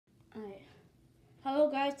Alright. Hello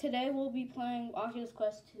guys, today we'll be playing Oculus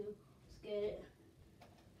Quest 2. Let's get it.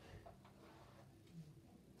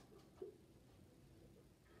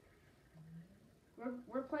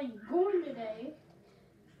 We're playing Gorn today.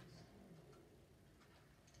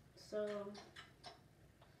 So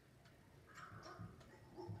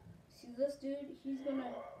see this dude, he's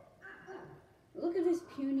gonna look at this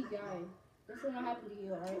puny guy. This is gonna happen to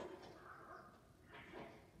you, alright?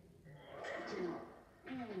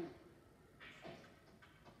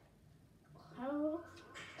 How?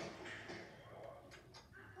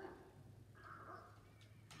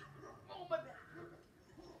 Oh my bad.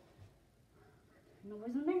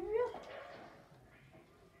 Nobody's in there real?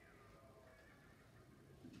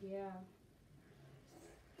 Yeah.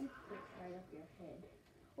 Right up your head.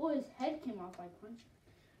 Oh, his head came off. I punched.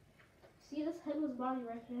 See this headless body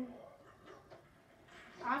right here?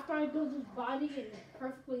 After I build his body and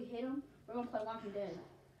perfectly hit him, we're gonna play Walking Dead.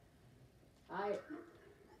 Alright.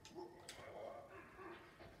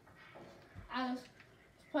 Let's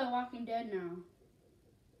play Walking Dead now.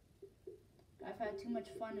 I've had too much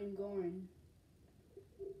fun in Gorn.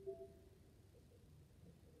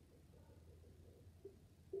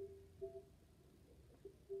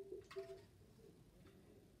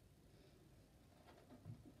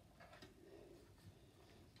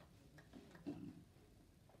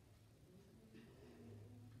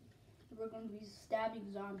 We're going to be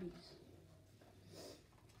stabbing zombies.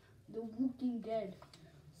 The Walking Dead.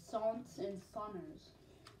 Saunts and Sonners.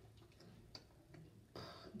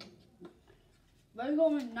 We're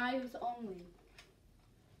going knives only.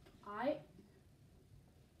 Alright?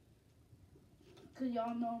 Because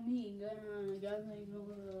y'all know me. You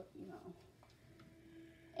know.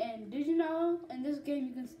 And did you know in this game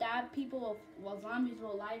you can stab people while zombies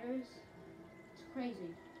with lighters? It's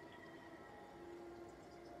crazy.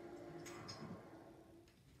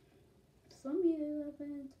 Some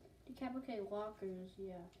weapons decapitate walkers,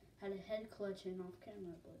 yeah. Had a head clutching off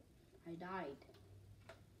camera, but I died.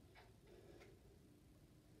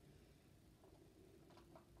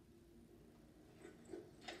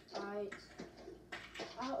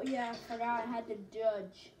 Oh yeah, I forgot I had to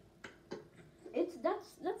judge.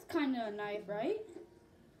 That's kind of a knife, right?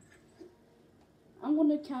 I'm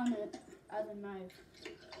gonna count it as a knife.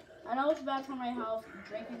 I know it's back from my house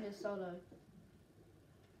drinking this soda.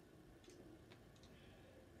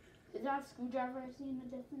 Is that a screwdriver I see in the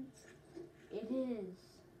distance? It is.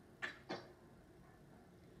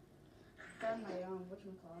 That's my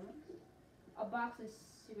whatchamacallit? A box of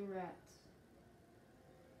cigarettes.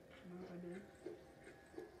 I don't know if I do.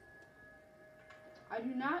 I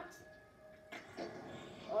do not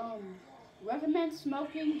recommend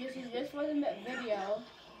smoking. This is just for the video.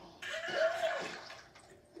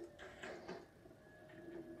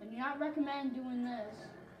 I do not recommend doing this.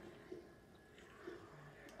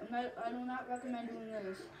 I do not recommend doing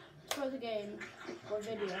this. It's for the game or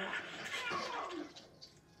video.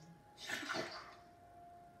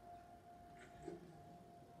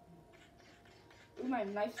 Ooh, my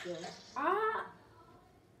knife skills. Ah!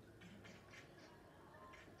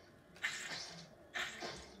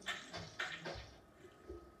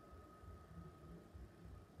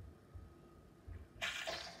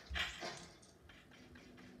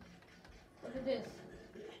 Look at this.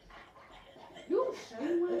 You show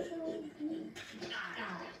myself.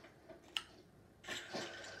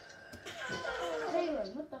 Taylor,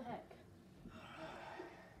 what the heck?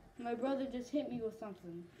 My brother just hit me with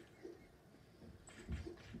something.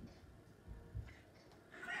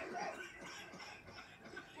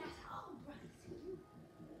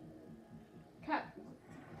 Cat,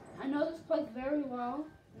 I know this place very well.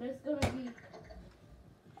 There's gonna be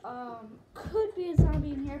could be a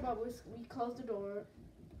zombie in here, but we closed the door.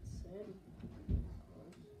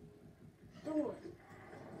 Door.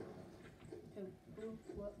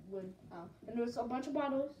 And there's a bunch of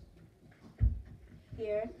bottles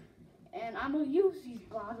here, and I'm gonna use these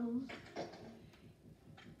bottles.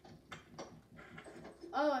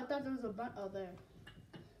 Oh, I thought there was a bunch. Oh, there.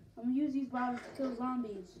 I'm gonna use these bottles to kill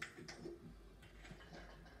zombies.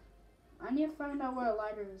 I need to find out where a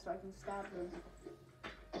lighter is so I can stab them.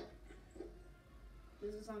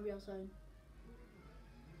 There's a zombie outside.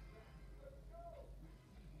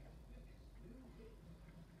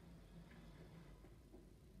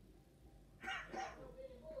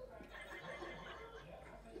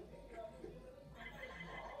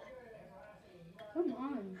 Come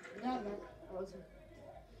on. No.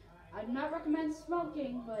 I do not recommend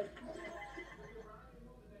smoking, but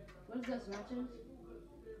what is this, matches?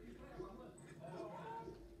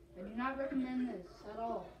 I do not recommend this at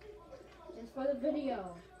all. Just for the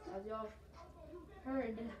video, as y'all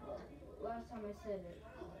heard last time I said it.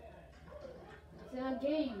 It's a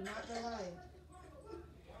game, not real life.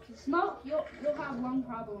 If you smoke, you'll have lung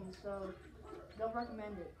problems, so don't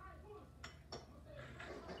recommend it.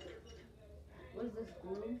 What is this,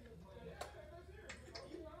 glue?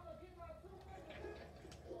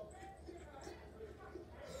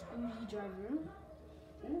 Screwdriver.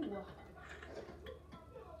 Ooh.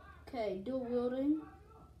 Okay, dual wielding.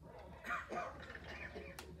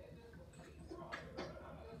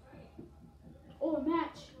 Oh, a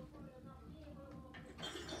match.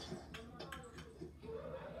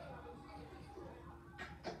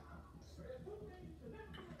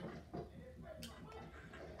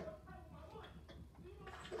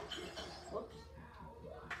 Whoops.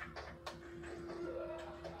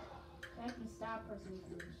 I can stab person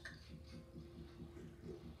first.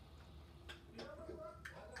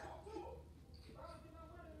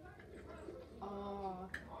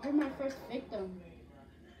 You're my first victim.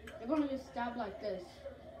 You're gonna get stabbed like this.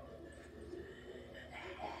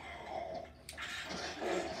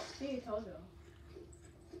 See, I told you.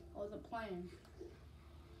 I wasn't playing.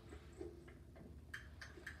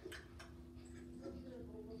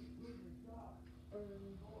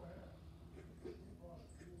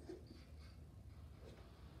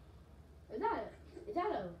 Is that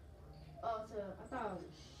a, oh, it's a, I thought it was a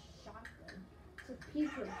shotgun. It's a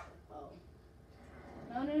piece of, oh.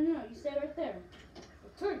 No, you stay right there.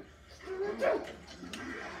 Return.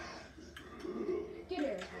 Get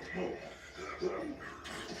here.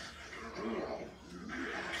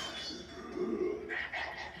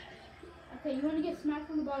 Okay, you want to get smacked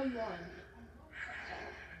from the ball, you are.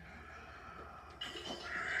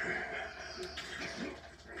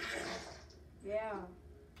 Yeah.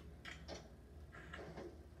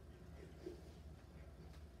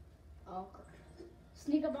 Oh,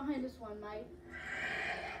 sneak up behind this one, Mike.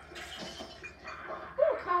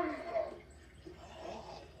 Ooh, cow.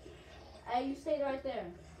 Hey, you stay right there.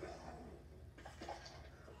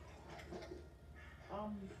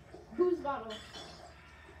 Who's bottle?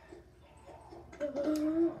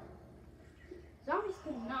 Zombies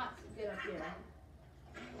cannot get up here.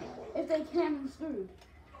 If they can, I'm screwed.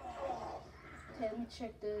 Okay, let me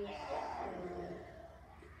check this.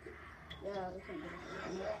 Yeah, they can't get up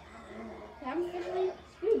here. Okay, I'm officially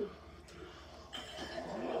screwed.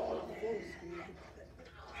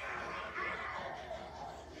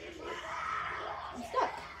 I'm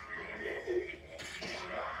stuck.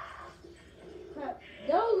 Crap.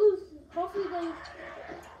 They'll lose. Hopefully they...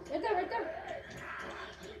 Right there.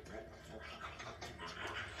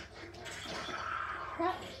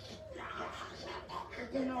 Crap. I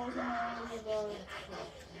didn't know I was gonna go.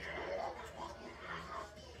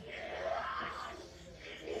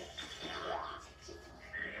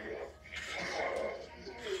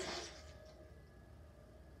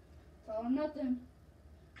 Oh, nothing.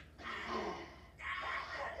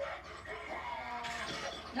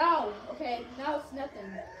 No! Okay, now it's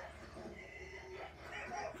nothing.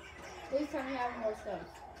 Please tell me I have more stuff.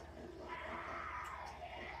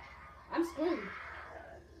 I'm screwed.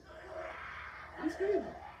 I'm screwed.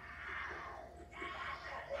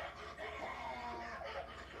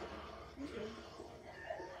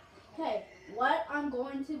 Okay, what I'm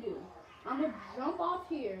going to do, I'm going to jump off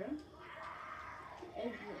here.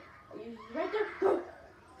 And you right there. Go.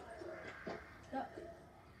 Stop.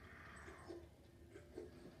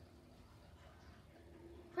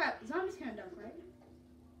 Crap, zombies can't duck, right?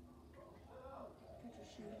 Get your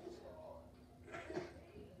shoes.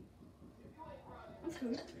 I'm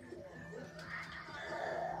screwed.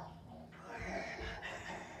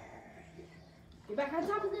 Get back on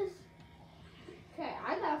top of this. Okay, I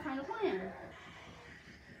gotta find a plan.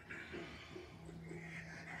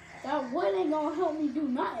 That wood ain't gonna help me do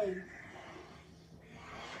nothing.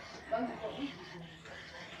 Right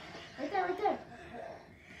there.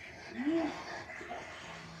 Yeah.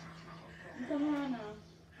 Come on now.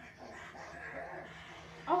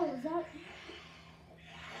 Oh, is that?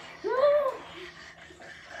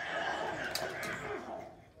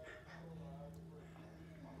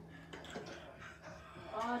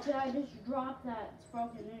 Did I just drop that? It's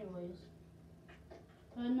broken anyways.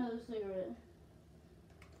 Another cigarette.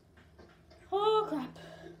 Oh crap.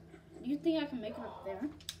 Do you think I can make it up there?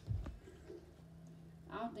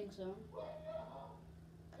 I don't think so.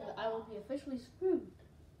 Because I will be officially screwed.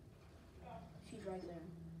 She's right there.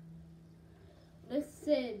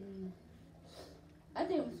 Listen. I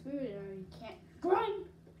think I'm screwed and I can't grind.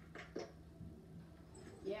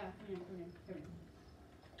 Yeah, come here.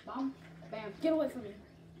 Bam, bam, get away from me.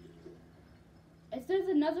 If there's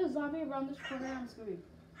another zombie around this corner, I'm screwed.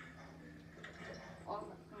 Oh,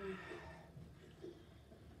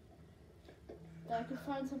 that I could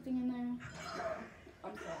find something in there.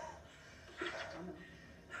 I'm sorry.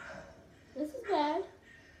 This is bad.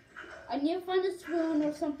 I need to find a spoon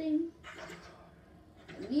or something.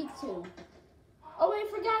 I need to. Oh, I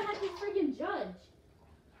forgot I can freaking judge.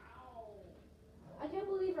 I can't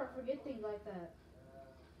believe I forget things like that.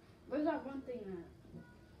 Where's that one thing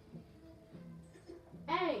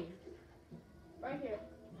at? Hey! Right here.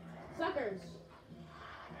 Suckers!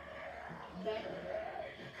 Bang.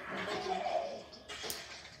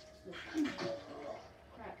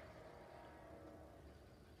 Crap.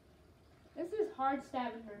 This is hard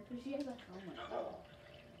stabbing her because she has a helmet.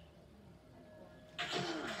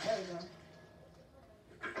 There we go.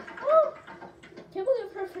 Oh! Can't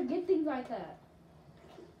believe her forget things like that.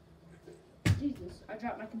 Jesus, I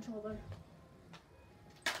dropped my controller.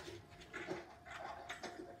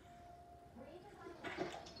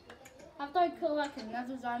 After I kill like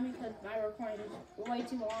another zombie because my recording is way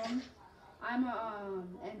too long, I'm gonna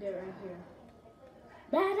end it right here.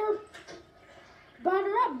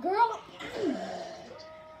 Batter up, girl.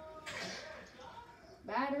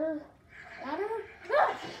 Batter.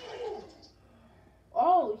 Ah!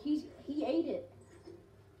 Oh, he ate it.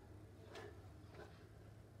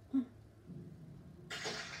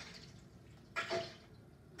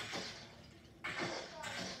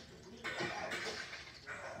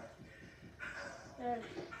 There.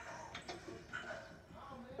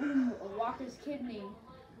 Ooh, a Walker's kidney.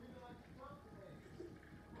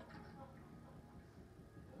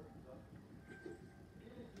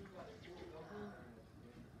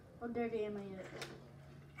 How dirty am I yet?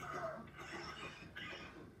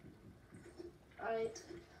 Alright.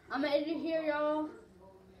 I'm gonna end it here, y'all.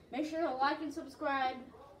 Make sure to like and subscribe.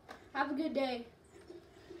 Have a good day.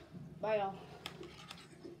 Bye, y'all.